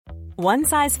One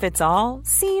size fits all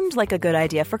seemed like a good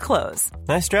idea for clothes.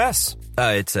 Nice dress.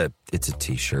 It's a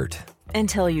t-shirt.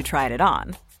 Until you tried it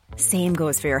on. Same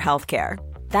goes for your healthcare.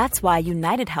 That's why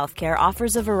United Healthcare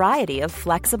offers a variety of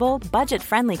flexible,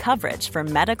 budget-friendly coverage for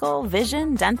medical,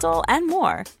 vision, dental, and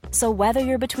more. So whether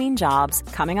you're between jobs,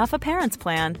 coming off a parent's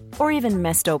plan, or even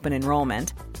missed open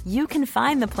enrollment, you can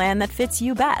find the plan that fits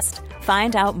you best.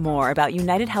 Find out more about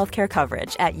United Healthcare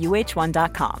coverage at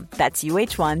uh1.com. That's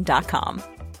uh1.com.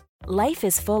 Life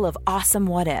is full of awesome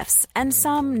what-ifs, and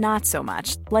some not so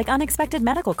much, like unexpected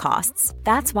medical costs.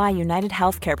 That's why United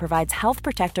Healthcare provides Health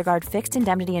Protector Guard fixed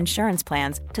indemnity insurance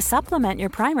plans to supplement your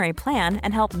primary plan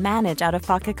and help manage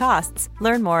out-of-pocket costs.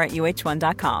 Learn more at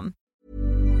uh1.com.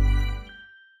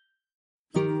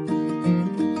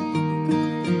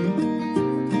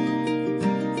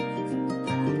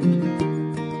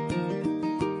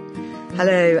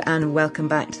 Hello and welcome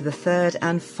back to the third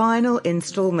and final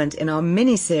instalment in our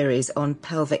mini-series on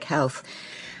pelvic health.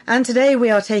 And today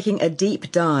we are taking a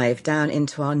deep dive down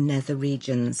into our nether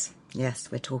regions.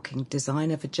 Yes, we're talking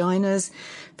designer vaginas,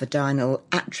 vaginal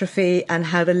atrophy, and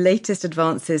how the latest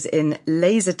advances in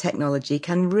laser technology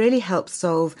can really help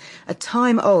solve a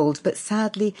time-old but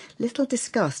sadly little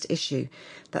discussed issue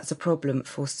that's a problem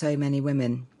for so many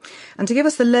women. And to give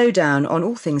us the lowdown on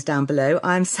all things down below,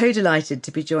 I am so delighted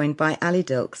to be joined by Aly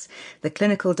Dilks, the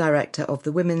Clinical Director of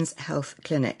the Women's Health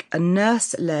Clinic, a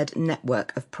nurse-led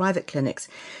network of private clinics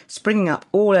springing up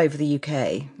all over the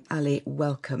UK. Aly,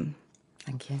 welcome.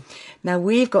 Thank you. Now,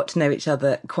 we've got to know each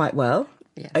other quite well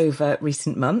over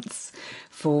recent months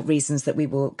for reasons that we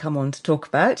will come on to talk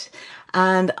about.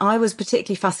 And I was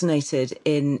particularly fascinated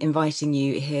in inviting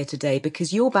you here today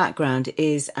because your background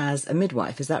is as a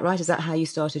midwife. Is that right? Is that how you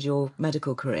started your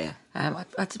medical career? I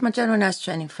did my general nurse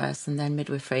training first and then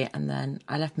midwifery, and then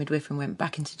I left midwifery and went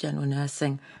back into general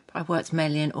nursing. But I worked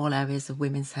mainly in all areas of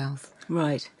women's health.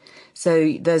 Right.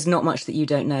 So there's not much that you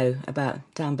don't know about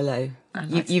down below.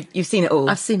 You've seen it all.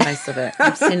 I've seen most of it.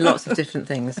 I've seen lots of different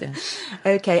things, yeah.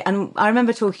 Okay, and I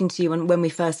remember talking to you when we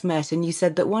first met, and you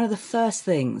said that one of the first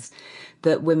things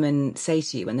that women say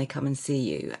to you when they come and see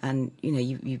you, and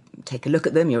you take a look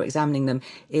at them, you're examining them,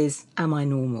 is, am I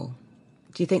normal?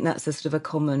 Do you think that's a sort of a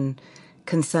common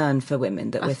concern for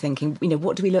women, that we're thinking,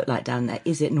 what do we look like down there?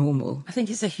 Is it normal? I think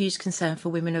it's a huge concern for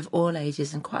women of all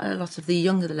ages, and quite a lot of the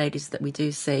younger ladies that we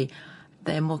do see,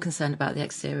 they're more concerned about the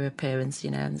exterior appearance,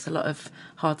 and there's a lot of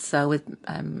hard sell with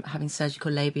having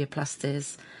surgical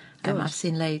labiaplasties. I've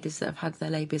seen ladies that have had their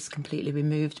labias completely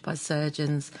removed by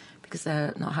surgeons because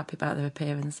they're not happy about their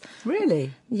appearance.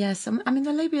 Really? Yes. I mean,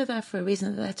 the labia are there for a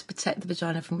reason. They're there to protect the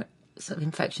vagina from sort of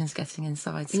infections getting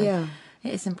inside. So yeah.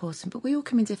 It is important. But we all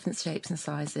come in different shapes and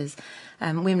sizes.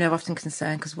 Women are often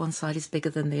concerned because one side is bigger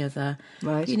than the other.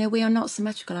 Right. We are not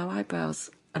symmetrical. Our eyebrows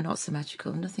are not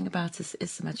symmetrical. Nothing about us is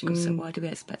symmetrical. So why do we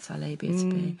expect our labia to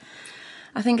be?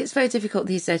 I think it's very difficult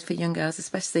these days for young girls,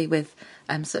 especially with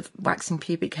sort of waxing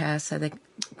pubic hair, so they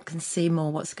can see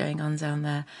more what's going on down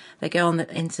there. They go on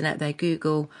the internet, they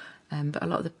Google, but a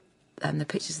lot of the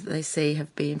pictures that they see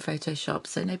have been photoshopped,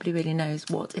 so nobody really knows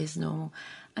what is normal.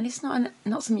 And it's not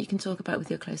something you can talk about with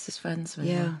your closest friends.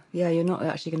 Really. Yeah. You're not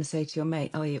actually going to say to your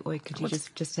mate, "Oh, could you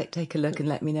just take a look and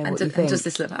let me know what you think?" And does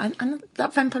this look? And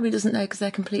that friend probably doesn't know because they're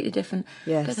completely different.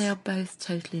 Yes. But they are both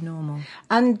totally normal.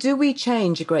 And do we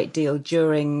change a great deal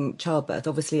during childbirth?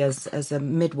 Obviously, as a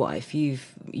midwife,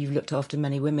 you've looked after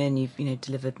many women. You've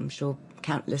delivered, I'm sure,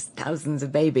 countless thousands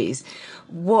of babies.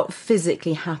 What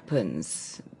physically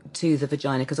happens to the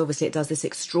vagina? Because obviously it does this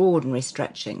extraordinary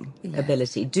stretching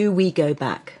ability. Do we go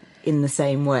back in the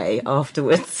same way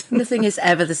afterwards? Nothing is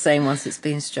ever the same once it's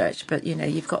been stretched, but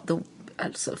you've got the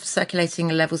sort of circulating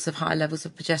high levels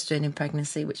of progesterone in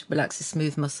pregnancy, which relaxes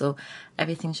smooth muscle.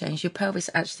 Everything changes. Your pelvis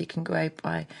actually can grow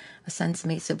by a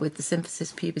centimetre with the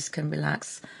symphysis. Pubis can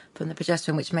relax from the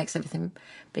progesterone, which makes everything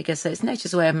bigger. So it's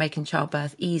nature's way of making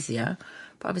childbirth easier.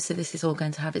 But obviously this is all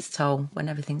going to have its toll when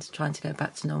everything's trying to go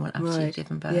back to normal after you've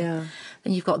given birth. Yeah.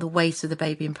 Then you've got the weight of the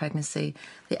baby in pregnancy,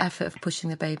 the effort of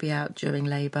pushing the baby out during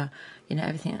labour,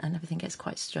 everything gets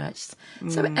quite stretched.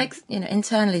 So,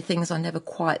 internally things are never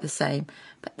quite the same,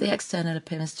 but the external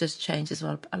appearance does change as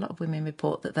well. A lot of women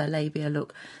report that their labia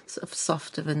look sort of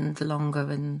softer and longer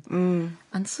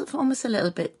and sort of almost a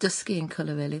little bit dusky in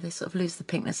colour, really. They sort of lose the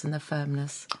pinkness and the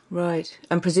firmness. Right.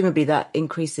 And presumably that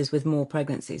increases with more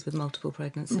pregnancies, with multiple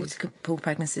pregnancies. Multiple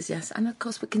pregnancies, yes. And of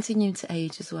course we're continuing to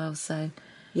age as well, so...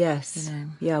 Yes.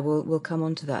 Yeah, we'll come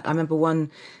on to that. I remember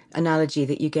one analogy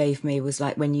that you gave me was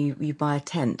like when you buy a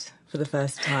tent for the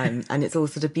first time, and it's all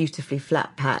sort of beautifully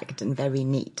flat packed and very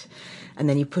neat. And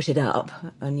then you put it up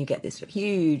and you get this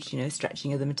huge,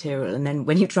 stretching of the material. And then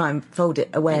when you try and fold it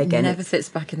away again, it never fits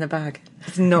back in the bag.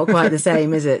 It's not quite the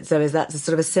same, is it? So is that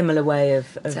sort of a similar way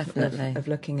of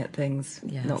looking at things,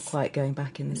 yes. Not quite going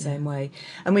back in the same way?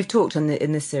 And we've talked in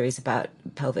this series about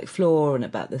pelvic floor and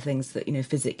about the things that,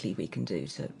 physically we can do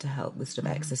to help with sort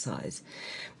of exercise.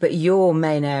 But your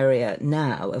main area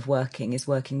now of working is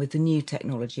working with the new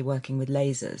technology, working with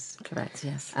lasers. Correct,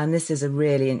 yes. And this is a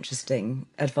really interesting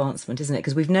advancement, isn't it?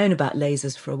 Because we've known about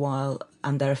lasers for a while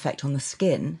and their effect on the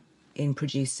skin in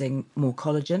producing more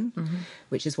collagen,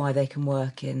 which is why they can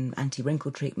work in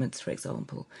anti-wrinkle treatments, for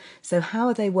example. So how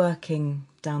are they working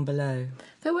down below?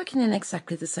 They're working in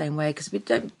exactly the same way, because we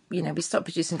don't, we stop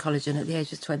producing collagen at the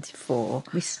age of 24.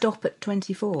 We stop at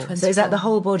 24? So is that the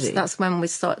whole body? So that's when we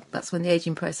start, that's when the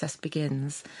ageing process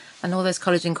begins. And all those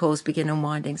collagen cores begin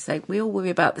unwinding. So we all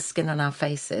worry about the skin on our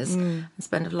faces and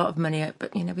spend a lot of money.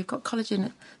 But, we've got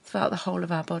collagen throughout the whole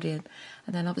of our body.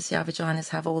 And then obviously our vaginas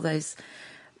have all those...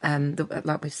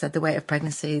 like we've said, the weight of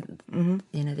pregnancy,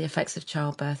 the effects of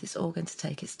childbirth, it's all going to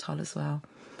take its toll as well.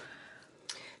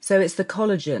 So it's the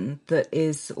collagen that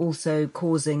is also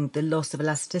causing the loss of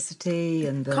elasticity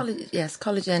and the... Yes,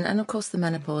 collagen, and of course the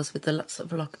menopause with the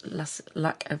sort of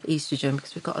lack of estrogen,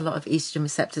 because we've got a lot of estrogen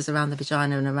receptors around the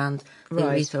vagina and around the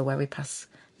urethra where we pass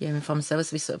urine from. So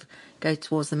as we sort of go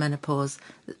towards the menopause,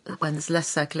 when there's less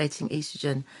circulating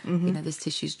estrogen, these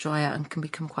tissues dry out and can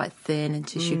become quite thin and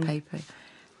tissue paper.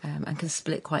 And can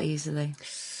split quite easily.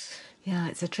 Yeah,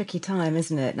 it's a tricky time,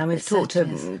 isn't it? Now, we've talked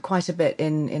quite a bit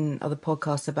in other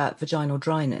podcasts about vaginal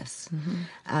dryness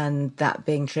and that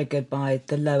being triggered by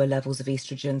the lower levels of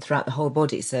estrogen throughout the whole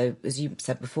body. So, as you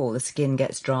said before, the skin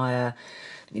gets drier,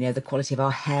 the quality of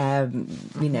our hair,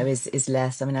 is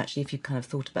less. I mean, actually, if you kind of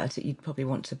thought about it, you'd probably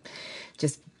want to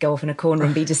just go off in a corner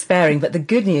and be despairing. But the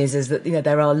good news is that,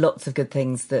 there are lots of good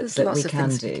things that we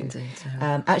can do.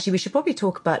 Actually, we should probably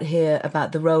talk about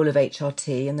the role of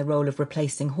HRT and the role of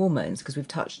replacing hormones, because we've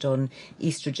touched on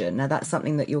estrogen. Now, that's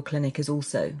something that your clinic is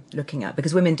also looking at,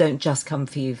 because women don't just come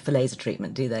for you for laser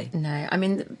treatment, do they? No, I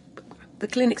mean, the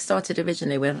clinic started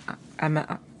originally when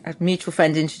a mutual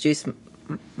friend introduced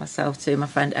myself to my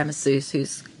friend Emma Seuss,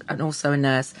 who's also a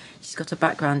nurse. She's got a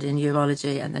background in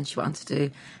urology, and then she went on to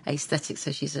do aesthetics,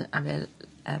 so she's an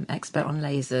expert on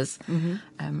lasers.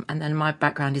 And then my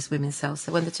background is women's health.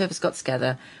 So when the two of us got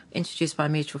together, introduced by a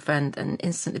mutual friend, and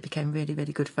instantly became really,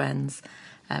 really good friends.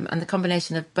 And the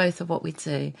combination of both of what we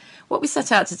do, what we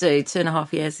set out to do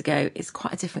 2.5 years ago, is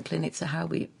quite a different clinic to how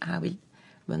we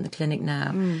run the clinic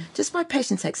now. Just by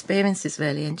patient experiences,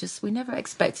 really, and just we never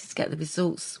expected to get the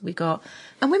results we got.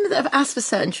 And women that have asked for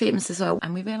certain treatments as well.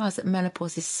 And we realised that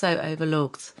menopause is so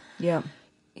overlooked. Yeah.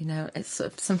 It's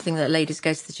sort of something that ladies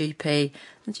go to the GP.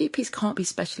 The GPs can't be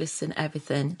specialists in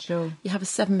everything. Sure. You have a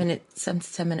 7 to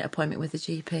 10 minute appointment with the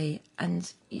GP,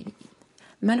 and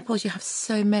menopause, you have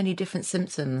so many different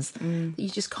symptoms that you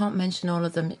just can't mention all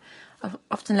of them.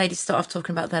 Often ladies start off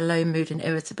talking about their low mood and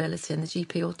irritability, and the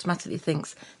GP automatically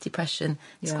thinks depression.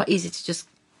 It's quite easy to just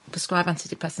prescribe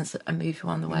antidepressants and move you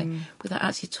on the way without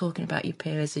actually talking about your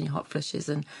periods and your hot flushes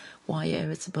and why you're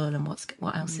irritable and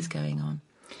what else is going on.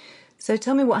 So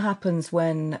tell me what happens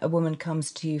when a woman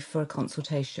comes to you for a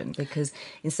consultation, because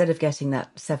instead of getting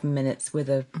that 7 minutes with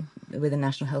a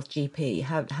National Health GP,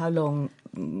 how long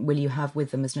will you have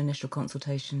with them as an initial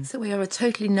consultation? So we are a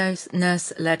totally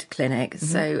nurse-led clinic,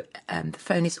 so the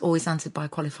phone is always answered by a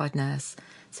qualified nurse.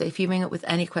 So if you ring up with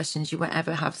any questions, you won't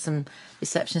ever have some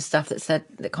reception staff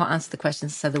that can't answer the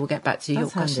questions, so they will get back to you. Your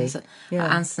questions are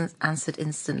answered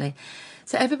instantly.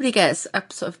 So everybody gets a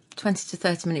sort of 20 to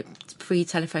 30 minute free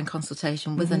telephone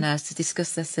consultation with a nurse to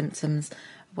discuss their symptoms,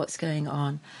 what's going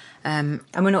on. And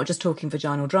we're not just talking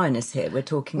vaginal dryness here, we're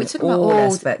talking all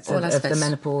aspects of the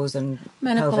menopause and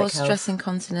pelvic health. Stress,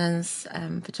 incontinence,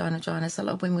 vaginal dryness. A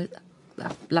lot of women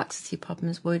have laxity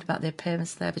problems, worried about the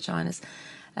appearance of their vaginas.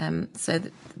 So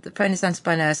the phone is answered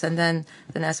by a nurse, and then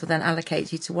the nurse will then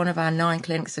allocate you to one of our 9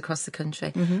 clinics across the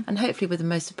country, and hopefully with the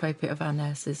most appropriate of our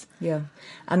nurses. Yeah.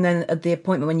 And then at the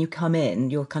appointment when you come in,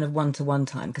 you're kind of one-to-one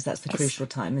time, because that's the crucial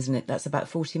time, isn't it? That's about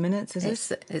 40 minutes,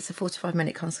 is it? It's a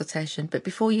 45-minute consultation. But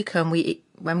before you come,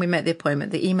 when we make the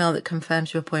appointment, the email that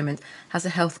confirms your appointment has a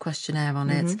health questionnaire on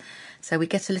it. So we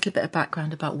get a little bit of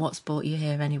background about what's brought you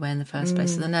here anyway in the first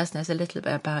place. So the nurse knows a little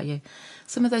bit about you.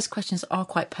 Some of those questions are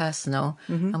quite personal,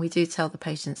 and we do tell the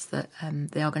patients that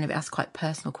they are going to be asked quite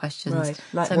personal questions. Right,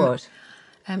 like what?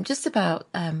 Just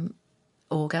about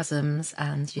orgasms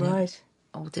and,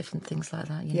 all different things like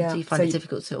that. Do you find it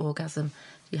difficult to orgasm? Do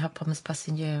you have problems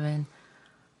passing urine?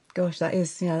 Gosh, that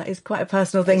is quite a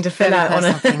personal thing to fill out on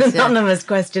personal an things, yeah. anonymous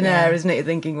questionnaire, Yeah. isn't it? You're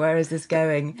thinking, where is this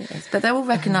going? Yes, but they're all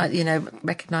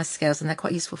recognised scales, and they're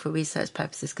quite useful for research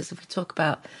purposes, because if we talk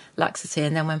about laxity,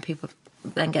 and then when people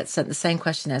then get sent the same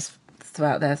questionnaires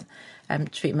throughout their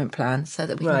treatment plan, so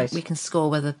that we can score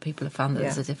whether people have found that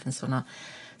there's a difference or not.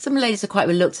 Some ladies are quite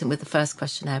reluctant with the first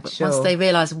questionnaire, but once they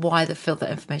realise why they filled that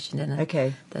information in,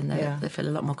 then they feel a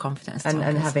lot more confident.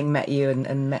 And having met you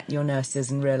and met your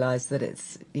nurses and realised that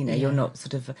it's, you're not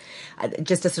sort of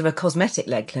just a sort of a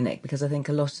cosmetic-led clinic, because I think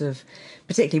a lot of,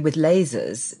 particularly with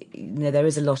lasers, there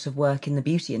is a lot of work in the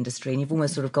beauty industry, and you've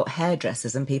almost sort of got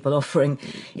hairdressers and people offering,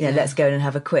 let's go in and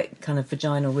have a quick kind of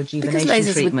vaginal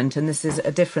rejuvenation treatment, and this is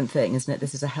a different thing, isn't it?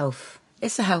 This is a health.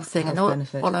 It's a health thing, and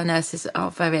all our nurses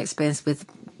are very experienced with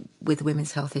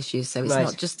women's health issues. So it's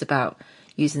not just about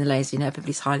using the laser.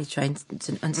 Everybody's highly trained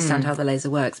to understand how the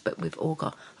laser works, but we've all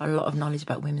got a lot of knowledge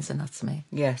about women's anatomy.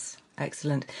 Yes,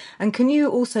 excellent. And can you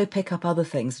also pick up other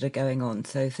things that are going on?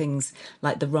 So things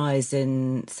like the rise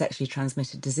in sexually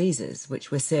transmitted diseases,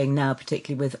 which we're seeing now,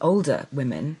 particularly with older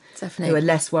women, who are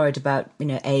less worried about,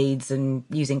 AIDS and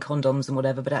using condoms and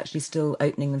whatever, but actually still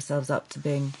opening themselves up to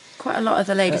being quite a lot of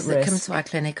the ladies that come to our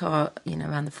clinic are,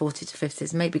 around the 40 to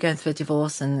 50s, maybe going through a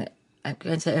divorce and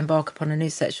going to embark upon a new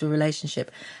sexual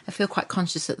relationship. I feel quite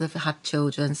conscious that they've had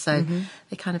children, so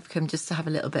they kind of come just to have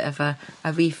a little bit of a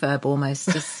refurb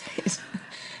almost. Just,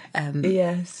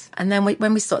 yes. And then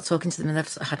when we start talking to them and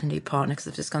they've had a new partner because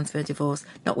they've just gone through a divorce,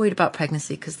 not worried about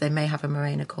pregnancy because they may have a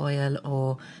Mirena coil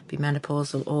or be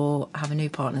menopausal or have a new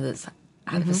partner that's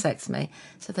had a vasectomy,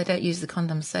 so they don't use the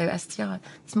condoms. So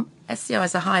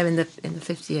STIs are higher in the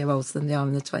 50-year-olds than they are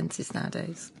in the 20s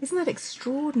nowadays. Isn't that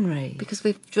extraordinary? Because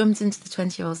we've drummed into the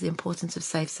 20-year-olds the importance of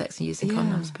safe sex and using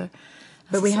condoms, but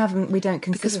we don't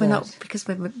consider because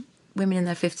women in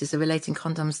their 50s are relating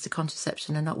condoms to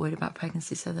contraception and not worried about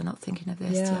pregnancy, so they're not thinking of the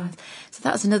STIs. So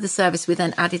that was another service we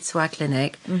then added to our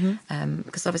clinic,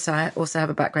 because obviously I also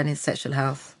have a background in sexual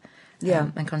health.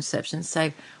 And contraception.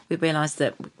 So we realised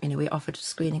that, we offered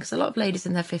screening because a lot of ladies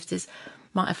in their 50s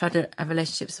might have had a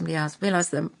relationship with somebody else, realised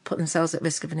they put themselves at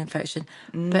risk of an infection,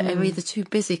 but are either too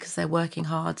busy because they're working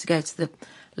hard to go to the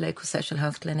local sexual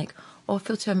health clinic, or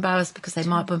feel too embarrassed because they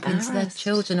might bump into their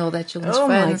children or their children's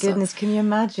friends. Oh my goodness, can you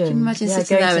imagine? Can you imagine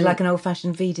sitting going there to like an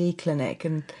old-fashioned VD clinic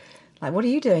and... like, what are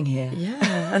you doing here?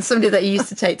 Yeah, and somebody that you used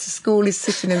to take to school is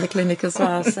sitting in the clinic as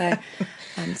well. So,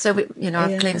 our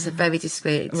clinics are very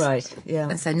discreet. Right, yeah.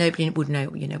 And so nobody would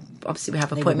know, obviously we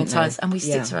have appointment times and we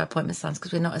stick to our appointment times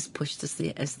because we're not as pushed as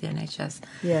the NHS.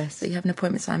 Yes. So you have an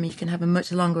appointment time and you can have a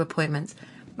much longer appointment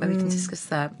where we can discuss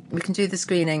that. We can do the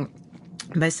screening.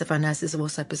 Most of our nurses are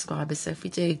also prescribers, so if we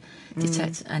do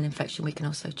detect an infection, we can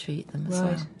also treat them as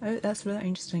well. Oh, that's really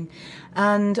interesting.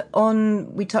 And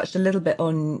we touched a little bit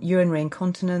on urinary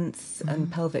incontinence and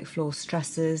pelvic floor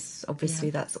stresses. Obviously,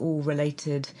 that's all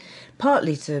related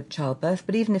partly to childbirth,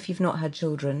 but even if you've not had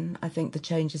children, I think the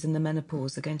changes in the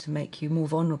menopause are going to make you more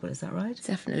vulnerable. Is that right?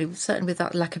 Definitely. Certainly with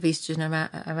that lack of oestrogen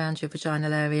around your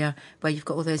vaginal area, where you've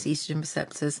got all those oestrogen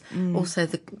receptors. Also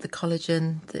the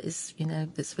collagen that is,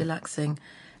 that's relaxing.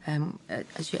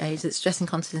 As you age, that stress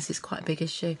incontinence is quite a big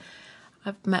issue.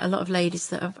 I've met a lot of ladies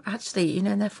that have actually, in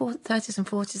their 30s and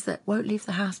 40s that won't leave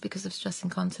the house because of stress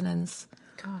incontinence.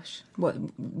 Gosh, what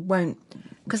won't?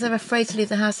 Because they're afraid to leave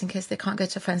the house in case they can't go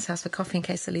to a friend's house for coffee, in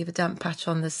case they leave a damp patch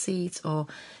on the seat, or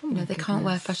they can't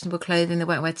wear fashionable clothing, they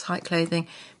won't wear tight clothing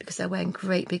because they're wearing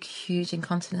great big huge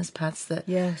incontinence pads that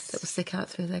will stick out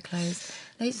through their clothes.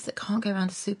 Ladies that can't go around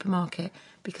a supermarket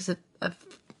because of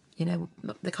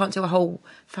they can't do a whole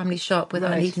family shop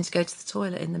without needing to go to the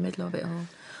toilet in the middle of it all.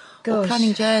 Gosh. Or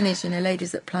planning journeys,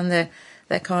 ladies that plan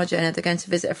their car journey, they're going to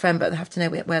visit a friend, but they have to know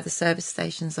where the service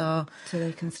stations are so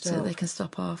they can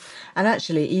stop off. And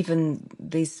actually, even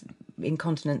these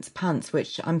incontinence pants,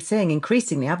 which I'm seeing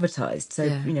increasingly advertised,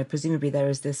 so presumably there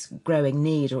is this growing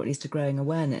need, or at least a growing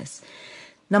awareness.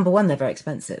 Number one, they're very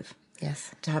expensive.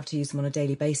 Yes. To have to use them on a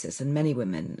daily basis, and many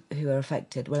women who are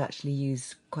affected will actually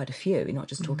use quite a few. You're not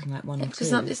just talking like one or two.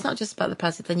 It's not just about the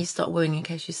pads. Then you start worrying in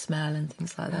case you smell and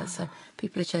things like that. So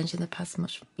people are changing the pads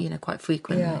much, quite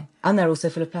frequently. Yeah. And they're also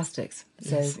full of plastics.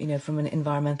 So from an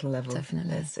environmental level,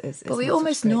 definitely. It's but we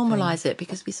almost normalise it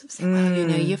because we sort of say, well,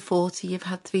 you're 40, you've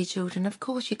had 3 children. Of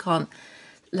course you can't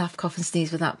laugh, cough and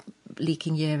sneeze without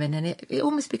leaking urine, and it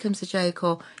almost becomes a joke.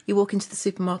 Or you walk into the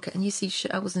supermarket and you see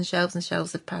shelves and shelves and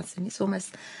shelves of pads, and it's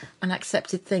almost an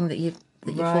accepted thing that you're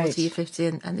 40, you're 50,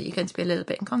 and that you're going to be a little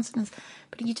bit incontinent.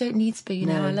 But you don't need to be,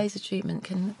 a laser treatment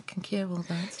can cure all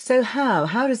that. So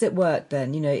how does it work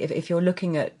then? If you're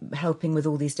looking at helping with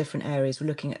all these different areas, we're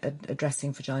looking at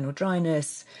addressing vaginal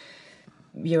dryness,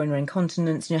 urinary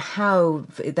incontinence, how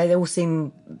they all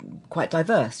seem quite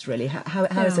diverse, really.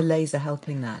 How is a laser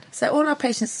helping that? So all our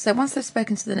patients, so once they've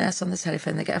spoken to the nurse on the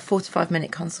telephone, they get a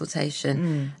 45-minute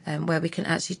consultation where we can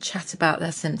actually chat about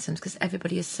their symptoms, because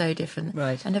everybody is so different.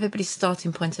 Right. And everybody's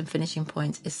starting point and finishing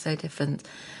point is so different.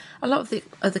 A lot of the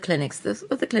other clinics, there's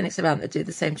other clinics around that do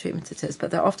the same treatment as us,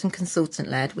 but they're often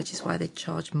consultant-led, which is why they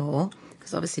charge more,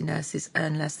 because obviously nurses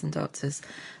earn less than doctors.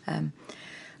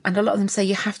 And a lot of them say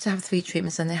you have to have 3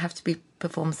 treatments and they have to be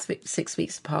performed 6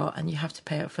 weeks apart and you have to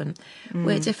pay up front.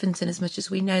 We're different in as much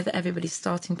as we know that everybody's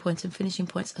starting point and finishing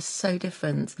points are so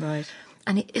different. Right.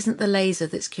 And it isn't the laser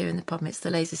that's curing the problem, it's the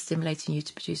laser stimulating you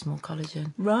to produce more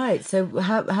collagen. Right. So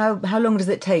how long does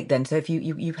it take then? So if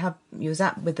you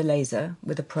zap with the laser,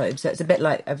 with a probe, so it's a bit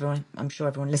like I'm sure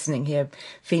everyone listening here,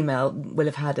 female, will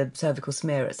have had a cervical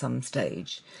smear at some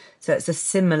stage. So it's a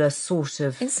similar sort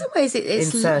of in some ways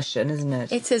it's insertion, isn't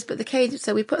it? It is, but the cage,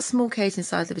 so we put a small cage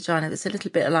inside the vagina that's a little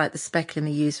bit like the speculum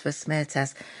you use for a smear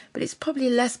test, but it's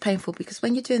probably less painful because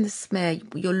when you're doing the smear,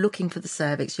 you're looking for the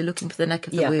cervix, you're looking for the neck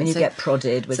of the wound. And you get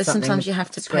prodded with something. So sometimes you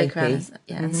have to poke around.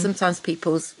 Mm-hmm. And sometimes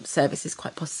people's cervix is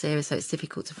quite posterior, so it's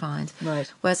difficult to find.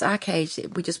 Right. Whereas our cage,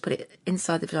 we just put it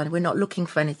inside the vagina. We're not looking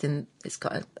for anything. It's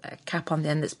got a cap on the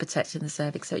end that's protecting the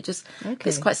cervix, so it just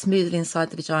fits quite smoothly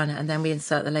inside the vagina, and then we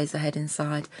insert the laser head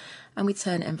inside. And we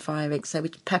turn it and firing. So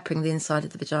we're peppering the inside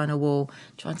of the vaginal wall,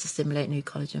 trying to stimulate new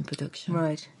collagen production.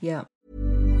 Right, yeah.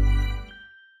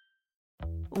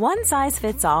 One size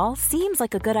fits all seems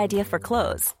like a good idea for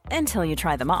clothes until you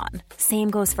try them on.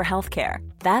 Same goes for healthcare.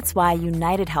 That's why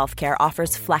United Healthcare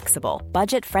offers flexible,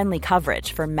 budget-friendly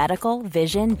coverage for medical,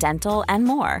 vision, dental, and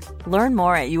more. Learn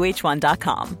more at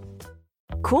uh1.com.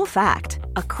 Cool fact,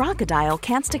 a crocodile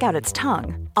can't stick out its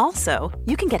tongue. Also,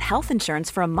 you can get health insurance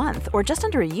for a month or just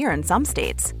under a year in some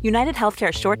states. United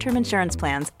Healthcare short-term insurance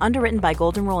plans, underwritten by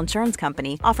Golden Rule Insurance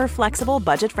Company, offer flexible,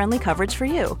 budget-friendly coverage for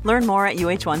you. Learn more at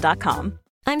uh1.com.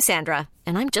 I'm Sandra,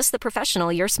 and I'm just the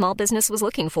professional your small business was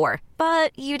looking for.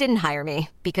 But you didn't hire me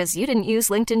because you didn't use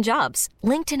LinkedIn Jobs.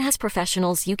 LinkedIn has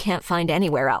professionals you can't find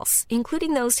anywhere else,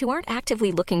 including those who aren't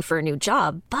actively looking for a new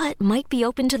job, but might be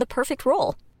open to the perfect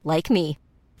role, like me.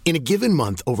 In a given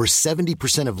month, over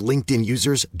 70% of LinkedIn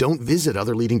users don't visit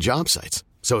other leading job sites.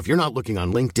 So if you're not looking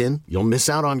on LinkedIn, you'll miss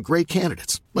out on great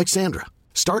candidates like Sandra.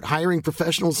 Start hiring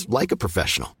professionals like a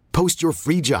professional. Post your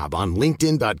free job on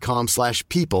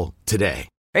linkedin.com/people today.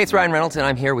 Hey, it's Ryan Reynolds, and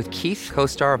I'm here with Keith,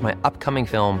 co-star of my upcoming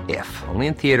film, If, only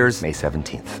in theaters May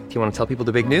 17th. Do you want to tell people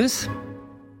the big news?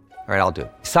 All right, I'll do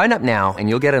it. Sign up now and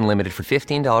you'll get unlimited for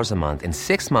 $15 a month and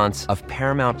 6 months of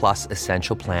Paramount Plus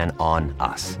Essential Plan on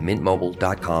us.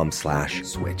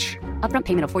 MintMobile.com/switch. Upfront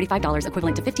payment of $45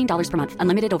 equivalent to $15 per month.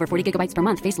 Unlimited over 40 gigabytes per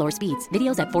month. Face lower speeds.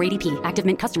 Videos at 480p. Active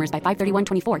Mint customers by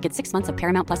 531.24 get 6 months of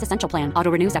Paramount Plus Essential Plan. Auto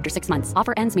renews after 6 months.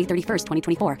 Offer ends May 31st,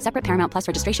 2024. Separate Paramount Plus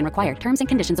registration required. Terms and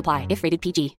conditions apply if rated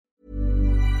PG.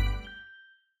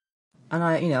 And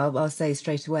I'll say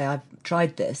straight away, I've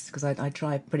tried this because I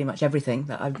try pretty much everything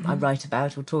that I write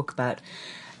about or talk about.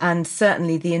 And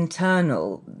certainly the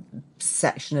internal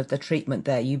section of the treatment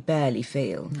there, you barely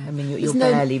feel. No. I mean, you're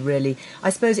barely really... I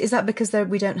suppose, is that because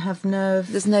we don't have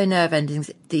nerve... There's no nerve endings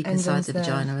deep inside the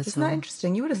vagina as well. Isn't that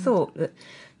interesting? You would have thought that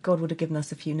God would have given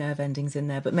us a few nerve endings in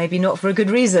there, but maybe not for a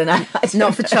good reason.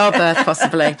 Not for childbirth,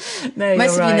 possibly. No,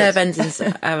 most of your nerve endings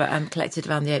are collected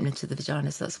around the opening to the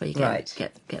vagina, so that's where you get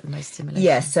the most stimulation.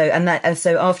 Yes,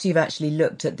 so after you've actually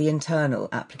looked at the internal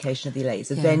application of the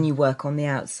laser, then you work on the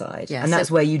outside, and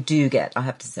that's where you do get, I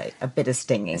have to say, a bit of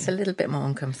stinging. It's a little bit more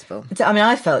uncomfortable. I mean,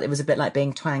 I felt it was a bit like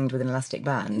being twanged with an elastic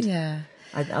band. Yeah.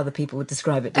 Other people would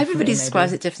describe it differently. Everybody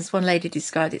describes it differently. One lady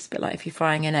described it's a bit like if you're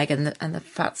frying an egg and the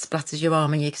fat splatters your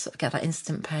arm and you sort of get that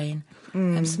instant pain.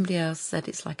 Somebody else said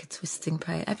it's like a twisting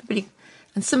pain. Everybody,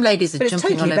 and some ladies are jumping on it.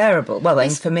 But it's totally bearable. Well,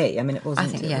 for me, I mean, it wasn't.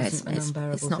 I think, it's an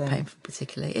unbearable it's not thing. painful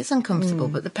particularly. It's uncomfortable,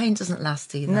 but the pain doesn't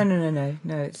last either. No.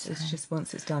 It's just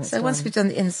once it's done, it's done. Once we've done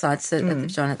the inside, of the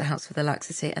vagina, that helps with the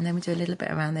laxity, and then we do a little bit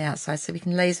around the outside, so we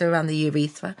can laser around the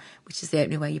urethra, which is the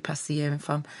opening where you pass the urine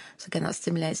from. So again, that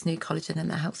stimulates new collagen and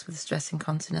that helps with the stress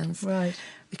incontinence. Right.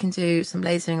 We can do some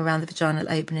lasering around the vaginal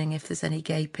opening if there's any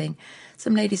gaping.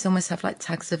 Some ladies almost have like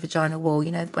tags of vaginal wall.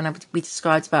 You know, when we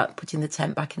described about putting the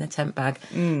tent back in the tent bag,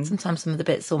 sometimes some of the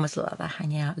bits almost look like they're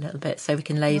hanging out a little bit. So we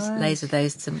can laser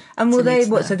those to... And will they...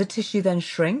 What, so the tissue then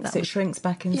shrinks? It shrinks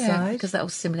back inside? Yeah, because that will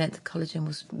stimulate the collagen,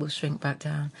 will shrink back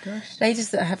down. Gosh.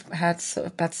 Ladies that have had sort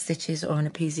of bad stitches or an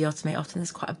episiotomy, often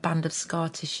there's quite a band of scar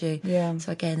tissue. Yeah.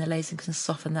 So again, the laser can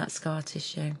soften that scar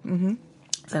tissue. Mm-hmm.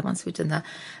 So once we've done that,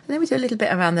 and then we do a little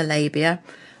bit around the labia,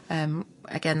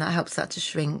 again, that helps that to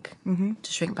shrink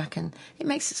back, and it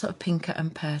makes it sort of pinker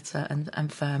and perter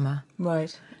and firmer.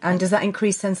 Right. And does that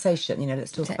increase sensation?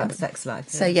 Let's talk about sex life.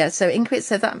 So so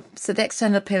the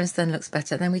external appearance then looks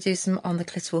better. Then we do some on the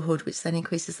clitoral hood, which then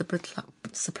increases the blood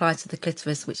supply to the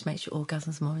clitoris, which makes your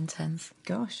orgasms more intense.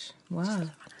 Gosh, wow.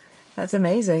 That's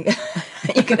amazing.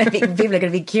 People are going to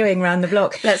be queuing around the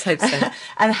block. Let's hope so.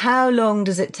 And how long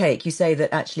does it take? You say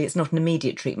that actually it's not an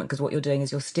immediate treatment because what you're doing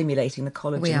is you're stimulating the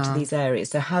collagen to these areas.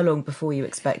 So how long before you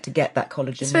expect to get that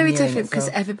collagen? It's very different because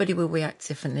everybody will react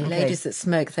differently. Okay. Ladies that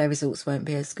smoke, their results won't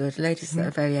be as good. Ladies that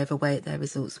are very overweight, their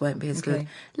results won't be as good.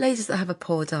 Ladies that have a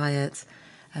poor diet,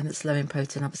 that's low in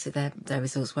protein, obviously their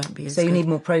results won't be as good. So you need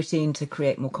more protein to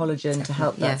create more collagen to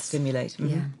help that stimulate. Mm-hmm.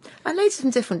 Yeah. And ladies from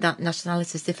different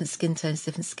nationalities, different skin tones,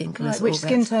 different skin colours. Right. Which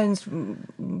skin tones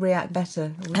react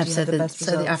better? So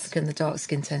the African, the dark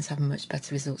skin tones have much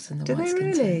better results than the white skin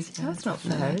tones. Do they really? That's not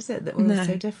fair, is it? That we're all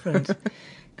so different.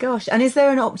 Gosh, and is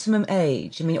there an optimum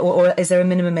age? I mean, or is there a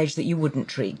minimum age that you wouldn't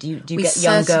treat? Do you get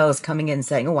young girls coming in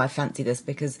saying, "Oh, I fancy this"?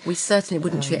 Because we certainly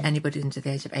wouldn't treat anybody under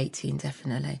the age of 18,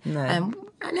 definitely. No.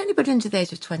 And anybody under the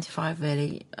age of 25,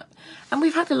 really. And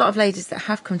we've had a lot of ladies that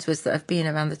have come to us that have been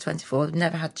around the 24,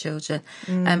 never had children,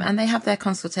 and they have their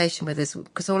consultation with us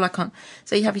because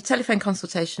so you have your telephone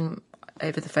consultation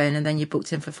over the phone, and then you're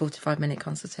booked in for a 45-minute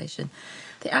consultation.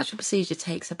 The actual procedure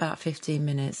takes about 15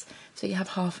 minutes, so you have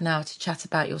half an hour to chat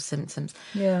about your symptoms.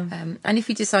 Yeah. And if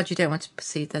you decide you don't want to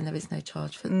proceed, then there is no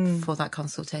charge for that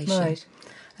consultation. Right.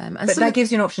 But that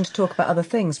gives you an option to talk about other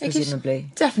things, presumably.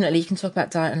 Definitely, you can talk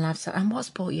about diet and lifestyle and what's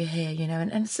brought you here,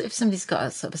 and so if somebody's got a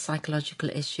sort of a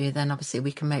psychological issue, then obviously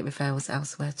we can make referrals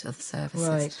elsewhere to other services.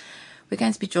 Right. We're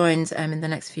going to be joined in the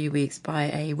next few weeks by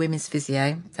a women's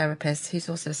physiotherapist who's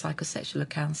also a psychosexual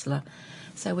counsellor.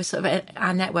 So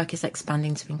our network is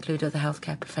expanding to include other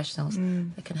healthcare professionals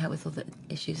that can help with other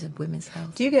issues of women's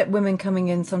health. Do you get women coming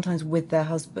in sometimes with their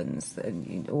husbands,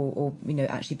 or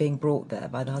actually being brought there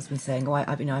by the husband saying, "Oh,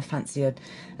 I fancy a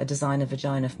designer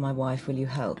vagina for my wife. Will you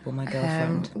help?" Or my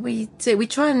girlfriend. We do. We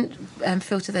try and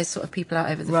filter those sort of people out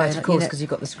over the phone. Right, of course, because you've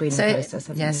got the screening process.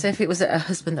 Haven't you? So if it was a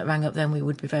husband that rang up, then we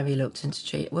would be very reluctant to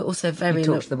treat. We're also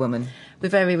talk to the woman. We're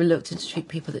very reluctant to treat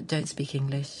people that don't speak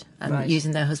English and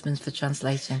using their husbands for translation.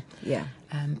 Yeah.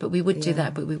 But we would do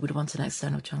that, but we would want an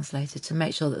external translator to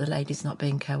make sure that the lady's not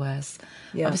being coerced.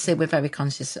 Yeah. Obviously, we're very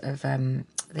conscious of the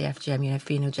FGM,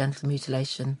 female genital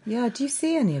mutilation. Yeah, do you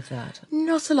see any of that?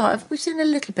 Not a lot. We've seen a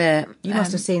little bit. You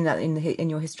must have seen that in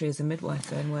your history as a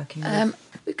midwife and working with.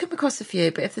 We've come across a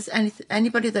few, but if there's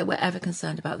anybody that we're ever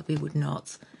concerned about, that we would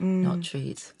not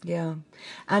treat. Yeah.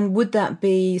 And would that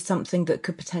be something that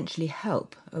could potentially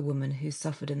help a woman who's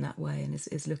suffered in that way and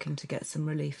is looking to get some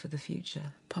relief for the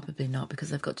future? Probably not, because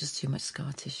they've got just too much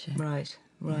scar tissue. Right.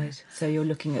 Yeah. So you're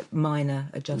looking at minor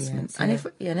adjustments. Yeah.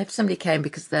 And if somebody came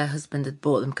because their husband had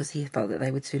bought them because he felt that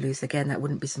they were too loose, again, that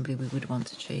wouldn't be somebody we would want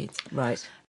to treat. Right.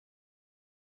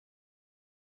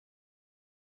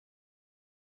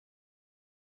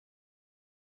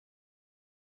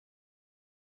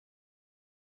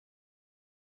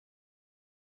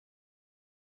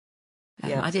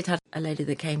 I did have a lady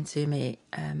that came to me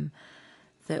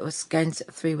that was going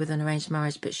through with an arranged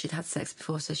marriage, but she'd had sex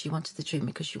before, so she wanted the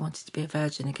treatment because she wanted to be a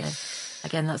virgin again.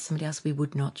 Again, that's somebody else we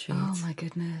would not treat. Oh, my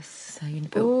goodness. So,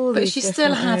 but she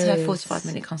still had her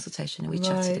 45-minute consultation, and we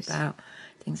chatted about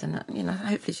things, and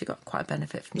hopefully she got quite a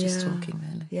benefit from just talking,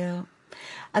 really. Yeah.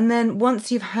 And then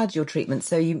once you've had your treatment,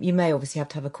 so you may obviously have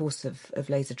to have a course of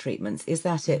laser treatments. Is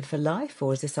that it for life,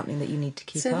 or is this something that you need to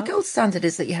keep up? So the gold standard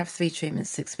is that you have 3 treatments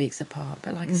 6 weeks apart.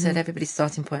 But like I said, everybody's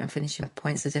starting point and finishing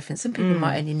points are different. Some people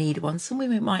might only need one. Some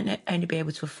women might only be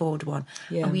able to afford one.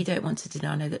 Yeah. And we don't want to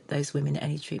deny those women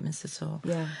any treatments at all.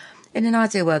 Yeah. In an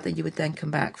ideal world, that you would then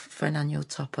come back for an annual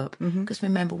top-up. Because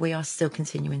remember, we are still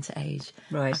continuing to age.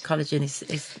 Right. Our collagen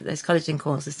those collagen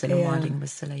cords are still unwinding and we're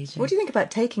still aging. What do you think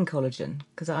about taking collagen?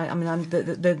 Because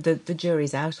the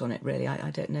jury's out on it, really.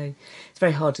 I don't know. It's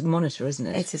very hard to monitor, isn't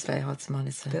it? It is very hard to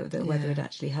monitor. Whether it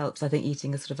actually helps. I think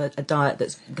eating a sort of a diet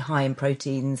that's high in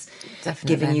proteins,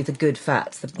 definitely giving you the good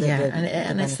fats.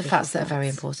 And it's the fats that are very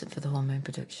important for the hormone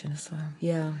production as well.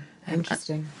 Yeah.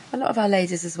 Interesting. A lot of our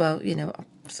ladies as well,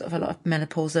 sort of a lot of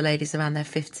menopausal ladies around their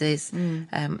 50s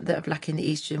that are lacking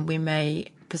the estrogen, we may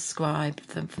prescribe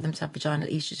them for them to have vaginal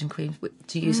estrogen cream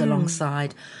to use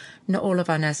alongside. Not all of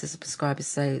our nurses are prescribers,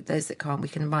 so those that can't, we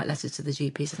can write letters to the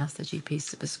GPs and ask the GPs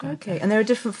to prescribe. Okay, and there are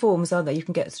different forms, aren't there? You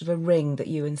can get sort of a ring that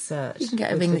you insert. You can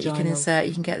get a ring that you can insert.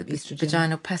 You can get the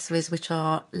vaginal pessaries, which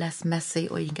are less messy,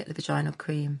 or you can get the vaginal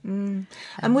cream.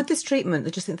 And with this treatment,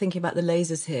 just thinking about the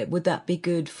lasers here, would that be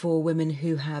good for women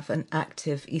who have an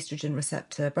active estrogen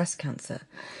receptor breast cancer?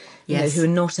 Yes. who are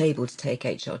not able to take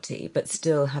HRT but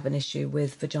still have an issue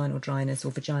with vaginal dryness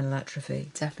or vaginal atrophy.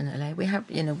 Definitely. We have,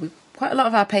 quite a lot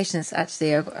of our patients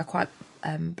actually are quite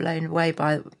blown away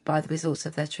by the results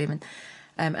of their treatment,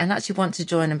 and actually want to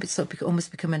join and sort of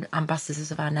almost become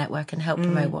ambassadors of our network and help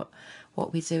promote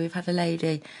what we do. We've had a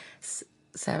lady,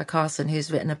 Sarah Carson,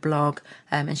 who's written a blog,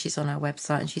 and she's on our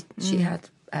website, and she had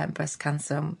breast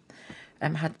cancer,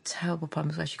 had terrible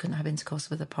problems where she couldn't have intercourse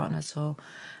with her partner at all,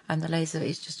 and the laser,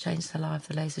 it's just changed her life,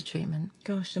 the laser treatment.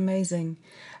 Gosh, amazing.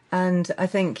 And I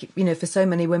think, for so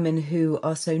many women who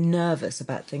are so nervous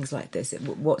about things like this,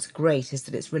 what's great is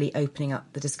that it's really opening up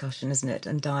the discussion, isn't it,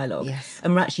 and dialogue. Yes.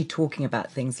 And we're actually talking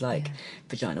about things like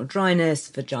vaginal dryness,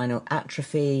 vaginal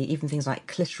atrophy, even things like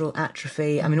clitoral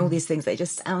atrophy. I mean, all these things, they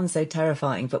just sound so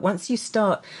terrifying. But once you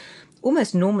start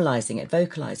almost normalising it,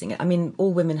 vocalising it. I mean,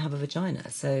 all women have a vagina,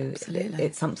 so Absolutely.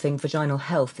 it's something, vaginal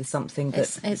health is something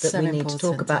that it's we need to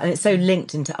talk about. And it's so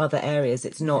linked into other areas.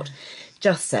 It's not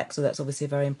just sex, so that's obviously a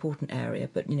very important area.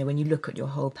 But, when you look at your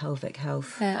whole pelvic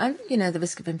health. Yeah, and, the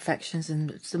risk of infections,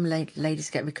 and some ladies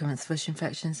get recurrent thrush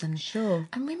infections. And Sure.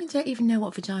 And women don't even know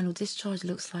what vaginal discharge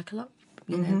looks like a lot,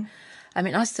 know. I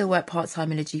mean, I still work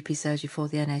part-time in a GP surgery for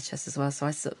the NHS as well, so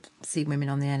I sort of see women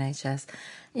on the NHS.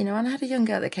 And I had a young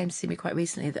girl that came to see me quite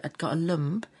recently that had got a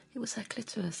lump. It was her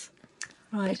clitoris.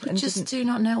 Right. People just do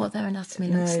not know what their anatomy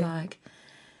looks like.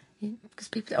 Because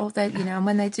people, and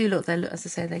when they do look, as I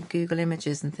say, they Google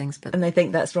images and things. But and they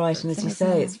think that's right, and as you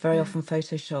say, it's very often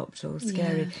photoshopped or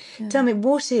scary. Yeah. Tell me,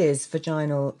 what is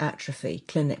vaginal atrophy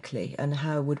clinically, and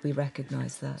how would we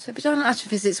recognise that? So vaginal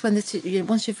atrophy is it's when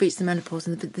once you've reached the menopause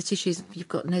and the tissues, you've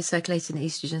got no circulating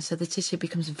estrogen, so the tissue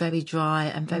becomes very dry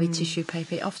and very tissue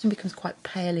paper. It often becomes quite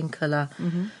pale in colour,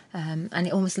 and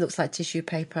it almost looks like tissue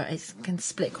paper. It can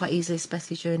split quite easily,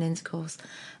 especially during intercourse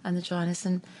and the dryness.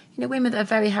 And women that are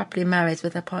very happily married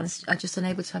with their partners are just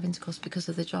unable to have intercourse because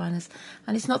of the dryness.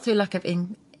 And it's not through lack of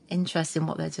interest in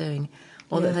what they're doing,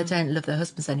 or that they don't love their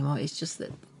husbands anymore. It's just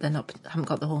that they haven't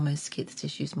got the hormones to keep the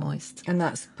tissues moist. And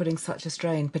that's putting such a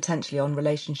strain potentially on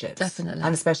relationships. Definitely.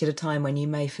 And especially at a time when you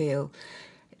may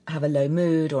have a low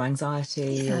mood or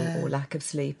anxiety or lack of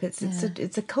sleep. It's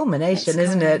a culmination,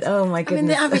 isn't it? Oh my goodness. I mean,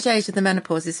 the average age of the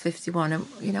menopause is 51,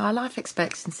 and our life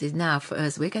expectancy now for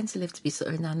us, we're going to live to be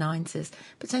sort of in our 90s.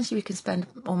 Potentially we can spend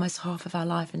almost half of our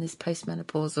life in this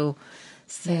postmenopausal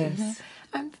stage. Yes.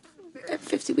 And at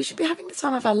 50 we should be having the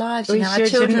time of our lives. Our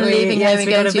children are leaving home and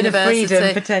going to university.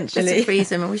 Freedom, potentially.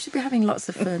 Freedom, and we should be having lots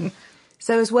of fun.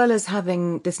 So as well as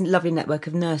having this lovely network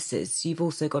of nurses, you've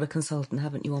also got a consultant,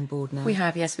 haven't you, on board now? We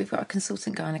have, yes. We've got a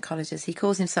consultant gynaecologist. He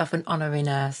calls himself an honorary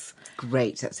nurse.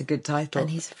 Great, that's a good title. And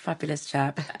he's a fabulous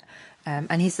chap.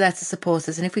 And he's there to support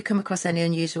us. And if we come across any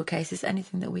unusual cases,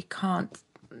 anything that we can't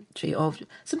treat, or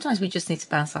sometimes we just need to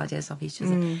bounce ideas off each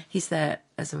other, he's there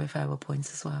as a referral point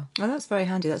as well. Oh, that's very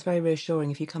handy. That's very reassuring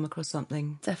if you come across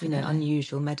something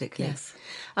unusual medically. Yes.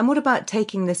 And what about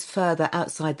taking this further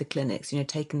outside the clinics,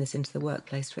 taking this into the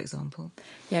workplace, for example?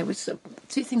 Yeah,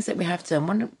 two things that we have done.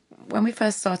 One, when we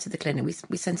first started the clinic,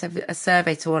 we sent a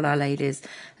survey to all our ladies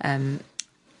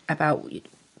about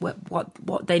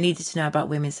what they needed to know about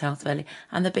women's health really.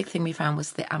 And the big thing we found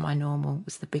was the am I normal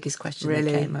was the biggest question that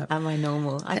came up. Am I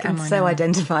normal? I can so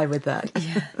identify with that.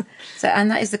 Yeah. So, and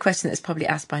that is the question that's probably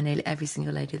asked by nearly every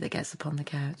single lady that gets up on the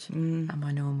couch. Am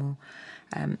I normal?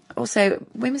 Also,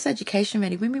 women's education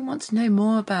really. Women want to know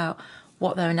more about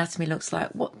what their anatomy looks like,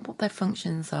 what their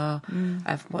functions are,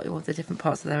 what all the different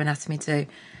parts of their anatomy do.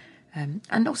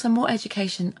 And also more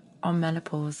education on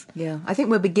menopause. Yeah, I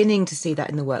think we're beginning to see that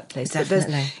in the workplace.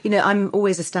 Definitely. I'm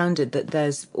always astounded that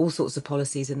there's all sorts of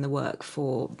policies in the work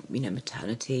for,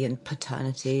 maternity and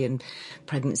paternity and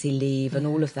pregnancy leave and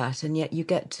all of that. And yet you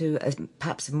get to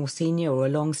perhaps a more senior or a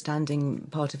long-standing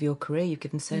part of your career. You've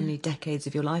given so many decades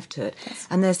of your life to it.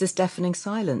 And there's this deafening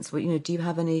silence. Well, do you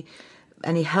have any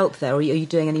help there, or are you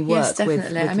doing any work? Yes,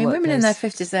 definitely. With I mean, workplace? women in their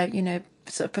 50s, they're,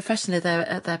 sort of professionally, they're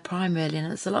at their prime, really. And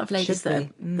there's a lot of ladies that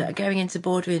are going into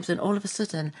boardrooms and all of a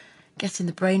sudden getting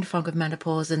the brain fog of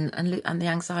menopause and the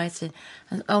anxiety.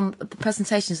 And on the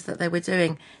presentations that they were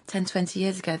doing 10, 20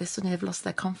 years ago, they suddenly have lost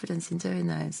their confidence in doing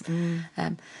those.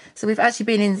 So we've actually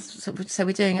been in, so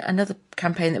we're doing another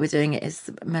campaign that we're doing, it is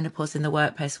menopause in the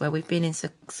workplace, where we've been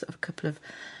into sort of a couple of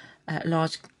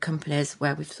large companies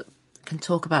where we've can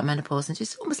talk about menopause, and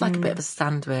just almost like a bit of a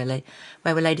stand really,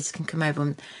 where ladies can come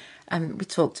over and we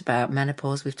talked about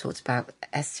menopause, we've talked about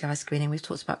STI screening, we've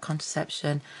talked about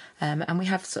contraception, And we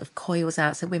have sort of coils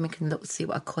out so women can look, see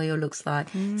what a coil looks like,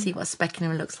 see what a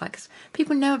speculum looks like. 'Cause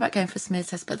people know about going for a smear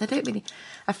test, but they don't really.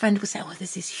 A friend will say, "Oh,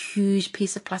 there's this huge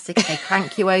piece of plastic," and they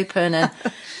crank you open, and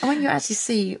when you actually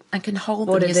see and can hold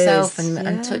What them it yourself is,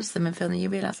 and touch them and feel them, you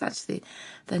realise actually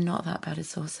they're not that bad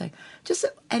at all. So just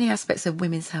any aspects of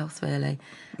women's health, really.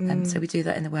 So we do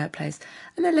that in the workplace.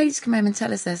 And then ladies come home and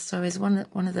tell us their stories. One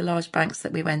of the large banks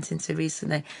that we went into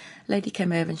recently, a lady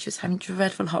came over and she was having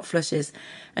dreadful hot flushes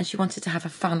and she wanted to have a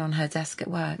fan on her desk at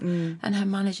work. And her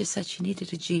manager said she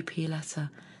needed a GP letter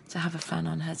to have a fan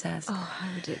on her desk. Oh,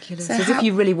 how ridiculous. So As if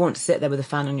you really want to sit there with a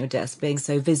fan on your desk being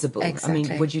so visible. Exactly. I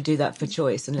mean, would you do that for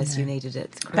choice unless you needed it?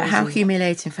 It's crazy. But how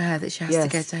humiliating for her that she has Yes. to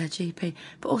go to her GP.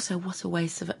 But also, what a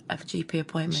waste of a GP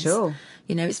appointment. Sure.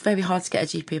 You know, it's very hard to get a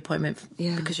GP appointment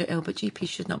Yeah. because you're ill, but GPs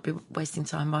should not be wasting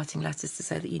time writing letters to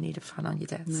say that you need a fan on your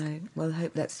desk. No. Well, I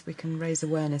hope we can raise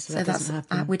awareness so that So doesn't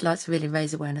happen. we'd like to really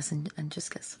raise awareness and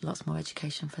just get lots more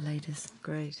education for ladies.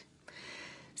 Great.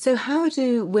 So how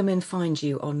do women find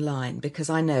you online?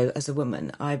 Because I know as a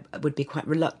woman, I would be quite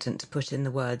reluctant to put in the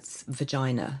words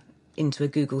vagina into a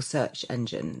Google search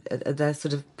engine. Are there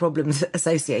sort of problems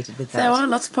associated with that? There are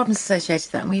lots of problems associated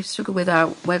with that, and we've struggled with our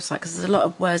website because there's a lot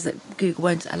of words that Google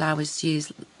won't allow us to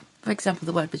use. For example,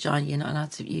 the word vagina, you're not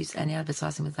allowed to use any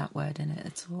advertising with that word in it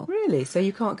at all. Really? So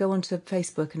you can't go onto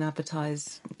Facebook and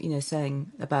advertise,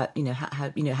 saying about,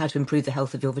 how to improve the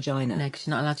health of your vagina? No, because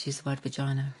you're not allowed to use the word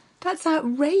vagina. That's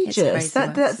outrageous. It's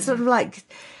crazy That's words, sort of like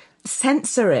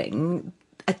censoring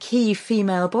a key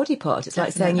female body part. It's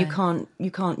like saying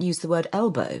you can't use the word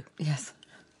elbow. Yes.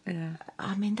 Yeah.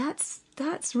 I mean, that's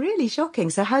really shocking.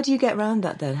 So how do you get around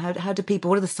that then? How do people?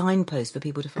 What are the signposts for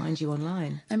people to find you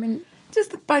online? I mean,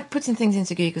 just by putting things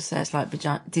into Google search like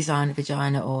design of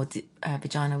vagina or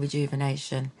vaginal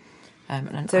rejuvenation.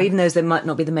 So even though they might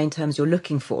not be the main terms you're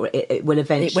looking for, it will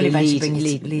eventually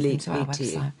lead them to our to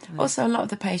website. you. Also, a lot of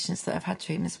the patients that have had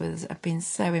treatments with us have been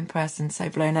so impressed and so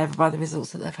blown over by the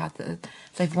results that they've had that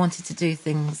they've wanted to do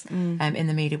things in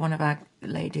the media. One of our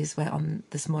ladies went on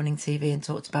This Morning TV and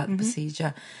talked about the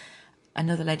procedure.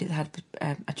 Another lady that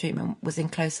had a treatment was in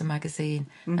Closer magazine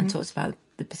and talked about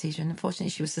the procedure. And unfortunately,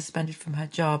 she was suspended from her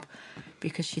job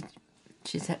because she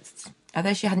said,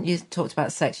 although she hadn't talked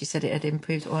about sex, she said it had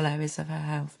improved all areas of her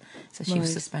health. So she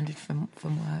was suspended from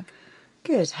work.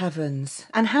 Good heavens.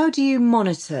 And how do you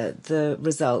monitor the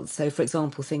results? So, for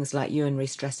example, things like urinary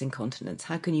stress incontinence,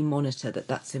 how can you monitor that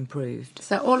that's improved?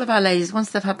 So all of our ladies,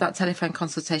 once they've had that telephone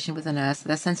consultation with a nurse,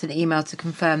 they're sent an email to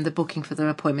confirm the booking for their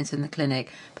appointment in the clinic.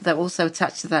 But they're also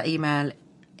attached to that email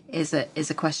is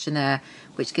a questionnaire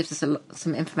which gives us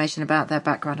some information about their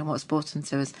background and what's brought them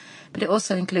to us. But it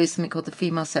also includes something called the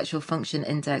Female Sexual Function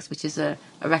Index, which is a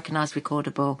recognised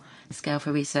recordable scale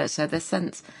for research. So they're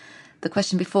sent the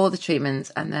question before the treatment,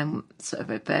 and then sort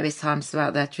of at various times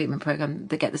throughout their treatment programme,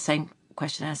 they get the same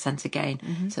questionnaire sent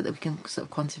again so that we can sort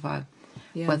of quantify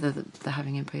whether they're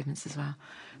having improvements as well.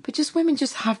 But just women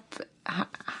just have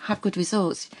good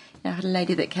results. I had a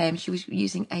lady that came, she was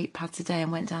using 8 pads a day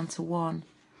and went down to 1.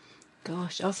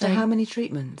 Gosh, after how many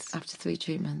treatments? After 3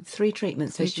 treatments. 3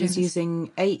 treatments. So she was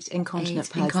using 8 incontinent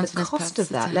pads. The cost of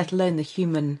that, let alone the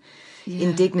human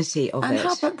indignity of it. And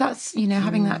how about that's,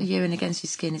 having that urine against your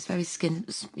skin, it's very skin,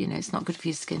 it's not good for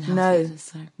your skin health. No, either,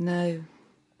 so. no.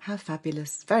 How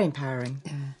fabulous. Very empowering.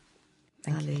 Yeah.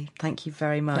 Ali, thank you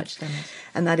very much. Thanks very much.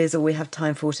 And that is all we have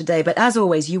time for today. But as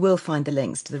always, you will find the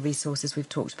links to the resources we've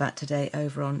talked about today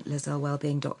over on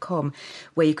lizellwellbeing.com,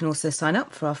 where you can also sign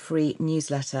up for our free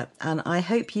newsletter. And I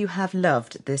hope you have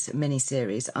loved this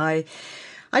mini-series. I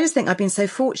just think I've been so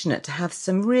fortunate to have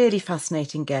some really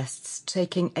fascinating guests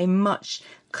taking a much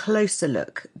closer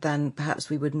look than perhaps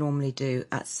we would normally do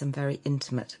at some very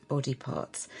intimate body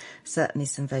parts. Certainly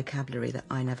some vocabulary that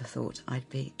I never thought I'd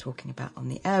be talking about on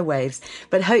the airwaves,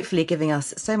 but hopefully giving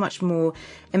us so much more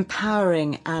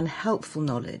empowering and helpful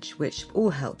knowledge, which all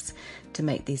helps to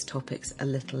make these topics a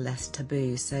little less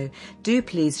taboo. So do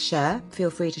please share.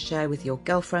 Feel free to share with your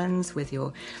girlfriends, with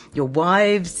your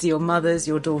wives, your mothers,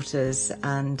 your daughters,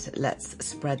 and let's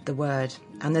spread the word.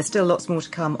 And there's still lots more to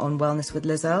come on Wellness with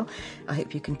Lizelle. I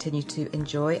hope you continue to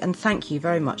enjoy. And thank you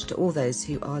very much to all those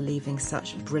who are leaving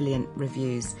such brilliant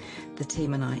reviews. The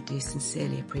team and I do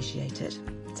sincerely appreciate it.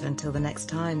 So until the next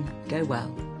time, go well.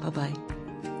 Bye-bye.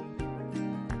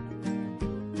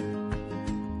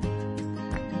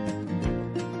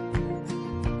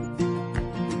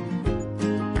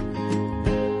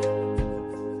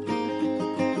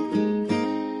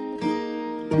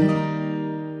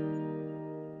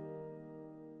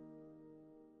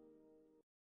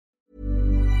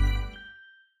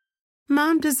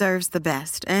 Mom deserves the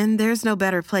best, and there's no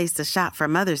better place to shop for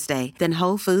Mother's Day than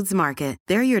Whole Foods Market.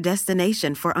 They're your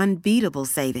destination for unbeatable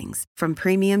savings, from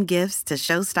premium gifts to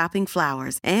show-stopping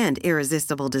flowers and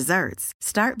irresistible desserts.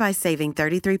 Start by saving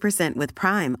 33% with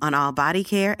Prime on all body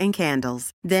care and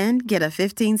candles. Then get a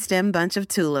 15-stem bunch of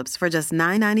tulips for just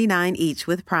 $9.99 each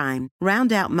with Prime.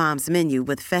 Round out Mom's menu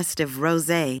with festive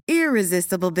rosé,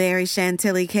 irresistible berry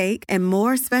chantilly cake, and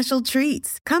more special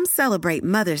treats. Come celebrate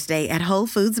Mother's Day at Whole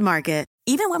Foods Market.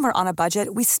 Even when we're on a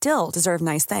budget, we still deserve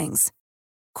nice things.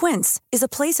 Quince is a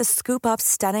place to scoop up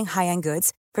stunning high-end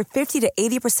goods for 50 to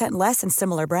 80% less than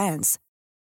similar brands.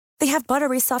 They have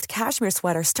buttery soft cashmere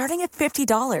sweaters starting at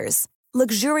 $50,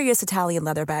 luxurious Italian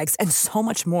leather bags, and so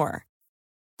much more.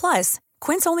 Plus,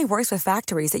 Quince only works with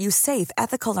factories that use safe,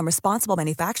 ethical, and responsible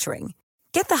manufacturing.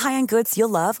 Get the high-end goods you'll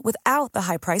love without the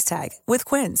high price tag with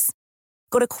Quince.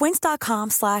 Go to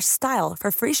quince.com/style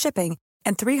for free shipping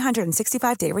and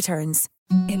 365-day returns.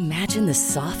 Imagine the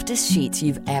softest sheets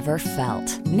you've ever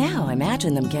felt. Now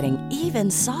imagine them getting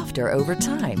even softer over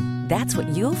time. That's what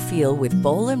you'll feel with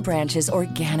Boll & Branch's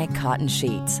organic cotton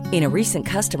sheets. In a recent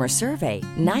customer survey,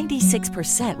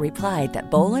 96% replied that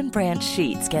Boll & Branch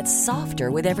sheets get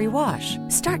softer with every wash.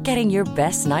 Start getting your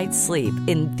best night's sleep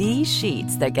in these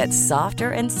sheets that get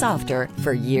softer and softer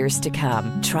for years to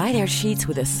come. Try their sheets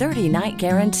with a 30-night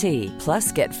guarantee.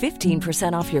 Plus, get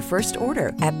 15% off your first order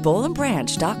at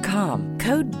bollandbranch.com.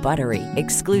 Code BUTTERY.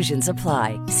 Exclusions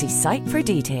apply. See site for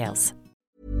details.